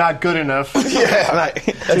 I'm not good enough Yeah,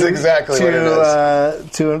 that's exactly what it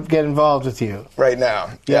is to get involved with you. right now.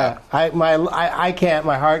 Yeah. I can't,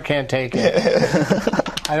 my heart can't take it.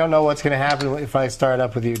 I don't know what's going to happen if I start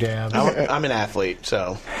up with you, Dabs. I'm an athlete,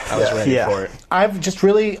 so I was ready Yeah. for it. I've just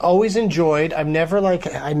really always enjoyed, I never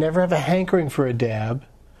have a hankering for a dab.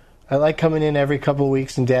 I like coming in every couple of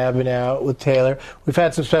weeks and dabbing out with Taylor. We've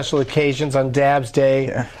had some special occasions on Dabs Day.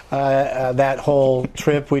 Yeah. That whole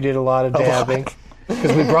trip, we did a lot of dabbing.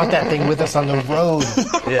 because we brought that thing with us on the road.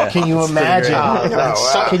 Yeah, Can you it's pretty imagine? great.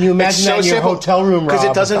 wow. Can you imagine that in your hotel room, Rob? because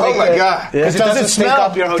it doesn't. Oh make my the- God. Because it doesn't stink smell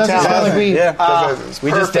up your hotel. Doesn't smell like we. It's We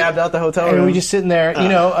just perfect. dabbed out the hotel room. And we just sitting there,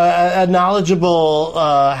 a knowledgeable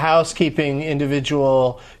housekeeping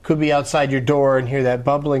individual could be outside your door and hear that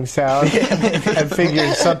bubbling sound and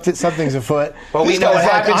figure something's afoot. Well, we These know what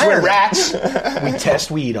guys like happens iron. with rats. We test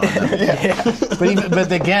weed on them.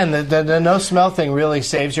 But again, the no smell thing really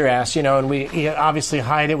saves your ass, and we obviously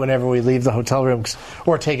hide it whenever we leave the hotel rooms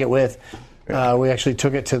or take it with. We actually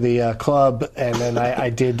took it to the club, and then I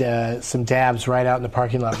did some dabs right out in the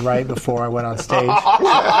parking lot right before I went on stage.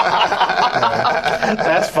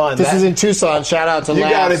 That's fun. This is in Tucson. Shout out to You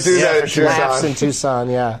Laughs. gotta do that in Tucson. Laughs in Tucson,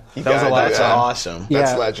 yeah. You That was a gotta lot. do That's that. awesome.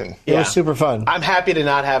 That's Yeah. legend. It was super fun. I'm happy to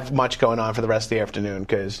not have much going on for the rest of the afternoon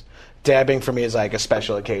because dabbing for me is like a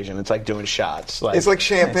special occasion. It's like doing shots. It's like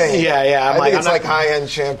champagne. Yeah, yeah, I'm I like- think I'm it's not- like high-end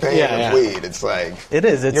champagne Yeah, yeah. of weed. It's like It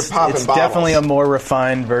is. You're popping It's bottles. definitely a more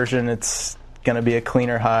refined version. It's going to be a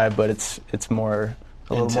cleaner high, but it's more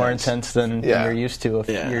a little more intense than Yeah. you're used to if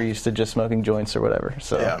Yeah. you're used to just smoking joints or whatever.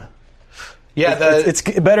 So yeah. it's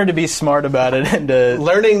better to be smart about it and to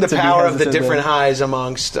Learning the to be power of the hesitant different to- highs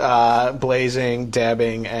amongst blazing,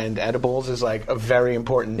 dabbing, and edibles is like a very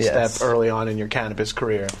important Yes. step early on in your cannabis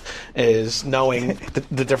career. Is knowing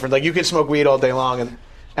the different. Like you can smoke weed all day long,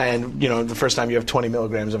 and the first time you have 20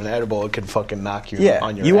 milligrams of an edible, it can fucking knock you Yeah,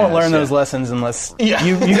 on your you won't ass, learn yeah. those lessons unless Yeah.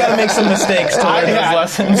 you got to make some mistakes to learn Yeah. those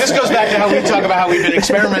lessons. This goes back to how we talk about how we've been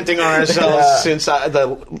experimenting on ourselves since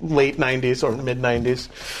the late 90s or mid 90s.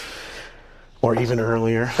 Or even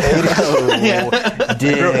earlier. grew up in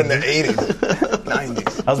Dig. the 80s,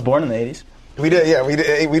 90s. I was born in the 80s. We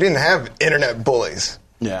didn't have internet bullies.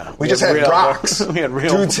 Yeah. We just had rocks. We had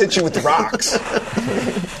real. Dudes hit you with rocks.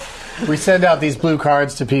 We send out these blue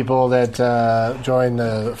cards to people that join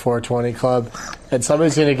the 420 Club, and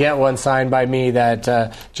somebody's going to get one signed by me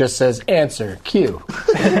that just says "Answer Q."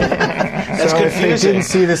 That's So if they confusing. didn't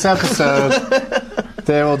see this episode,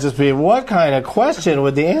 there will just be, what kind of question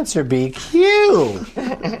would the answer be? Q.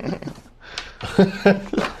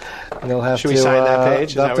 And they'll have Should to we sign that page?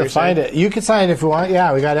 Is They'll that have what to you're find saying? it. You can sign it if you want.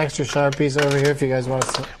 Yeah, we got extra Sharpies over here if you guys want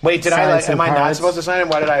to. Wait, did sign some am I not cards. supposed to sign it?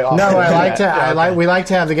 Why did I offer No, to I do like to. that? We like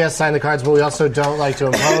to have the guests sign the cards, but we also don't like to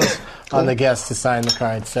impose on the guests to sign the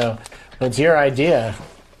cards. So it's your idea.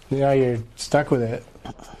 You're stuck with it.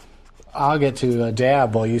 I'll get to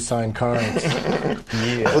dab while you sign cards.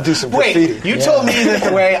 We'll do some graffiti. Wait, you told me that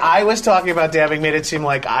the way I was talking about dabbing made it seem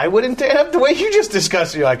like I wouldn't dab. The way you just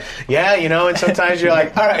discussed it, you're like, yeah, and sometimes you're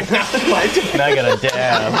like, all right, now it's my turn. Now I got to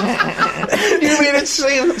dab. You made it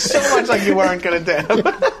seem so much like you weren't going to dab.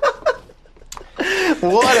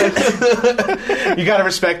 You got to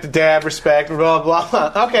respect the dab, respect, blah, blah,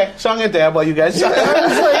 blah. Okay, so I'm going to dab while you guys sign.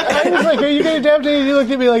 I was like, are you going to dab today? You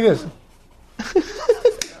looked at me like this.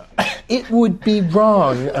 It would be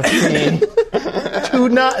wrong of me to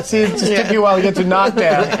not. See, it just took you a while to get to not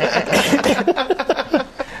dab.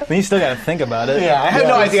 Then you still got to think about it. Yeah, I have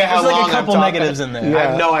no idea how There's long like a couple I'm talking. negatives in there. I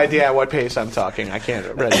have no idea at what pace I'm talking. I can't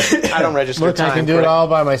register. I don't register Look, time. I can do it correct. all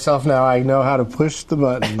by myself now. I know how to push the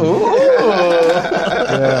button. Yeah.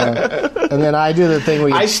 And then I do the thing where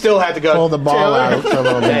you I still had to go. pull the ball Taylor, out for a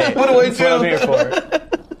little bit. What do I That's what I'm do? here for.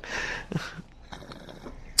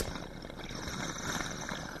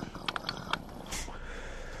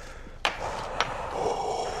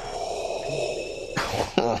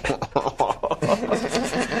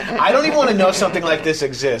 I don't even want to know something like this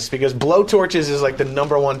exists because blowtorches is like the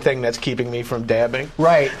number one thing that's keeping me from dabbing.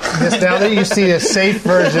 Right. Now that you see a safe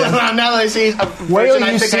version, Now that I see a wait till version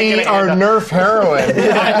I you think I see can our handle. Nerf heroin.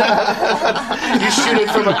 You shoot it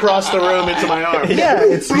from across the room into my arm. Yeah,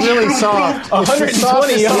 it's really soft. It's the 120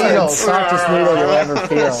 softest yards. needle, softest needle you'll ever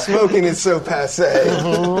feel. Smoking is so passe.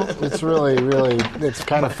 It's really, it's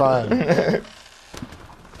kind of fun.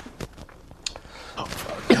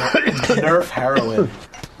 Nerf heroin.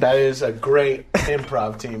 That is a great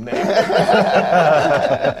improv team name.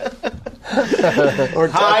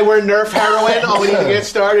 Hi, we're Nerf heroin. All we need to get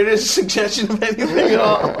started is a suggestion of anything at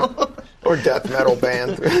all. Or death metal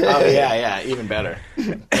band. Oh yeah, even better.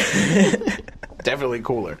 Definitely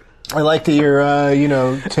cooler. I like that you're,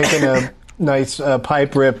 taking a nice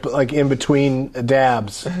pipe rip like in between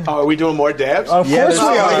dabs. Oh, are we doing more dabs? Of course we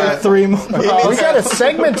are. yeah. 3 more. We got a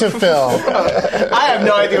segment to fill. I have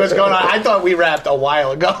no idea what's going on. I thought we wrapped a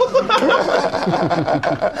while ago.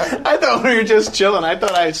 I thought we were just chilling. I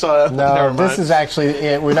thought I saw. No, Never this mind. is actually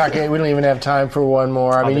it. We don't even have time for one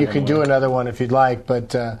more. I mean, you could do another one if you'd like,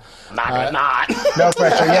 but not gonna not. no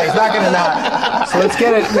pressure. Yeah, he's not going to not. So let's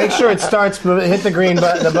get it. Make sure it starts. Hit the green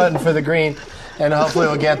button. The button for the green. And hopefully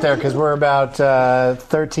we'll get there because we're about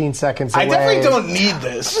 13 seconds away. I definitely don't need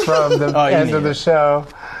this. From the end of the show.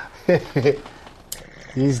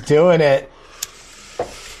 He's doing it.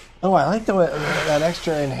 Oh, I like that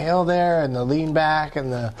extra inhale there and the lean back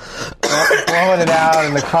and the blowing it out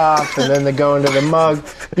and the cough and then the going to the mug.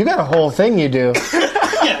 You got a whole thing you do.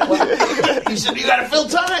 Yeah, well, you said you got to fill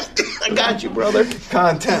time. I got you, brother.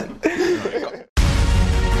 Content.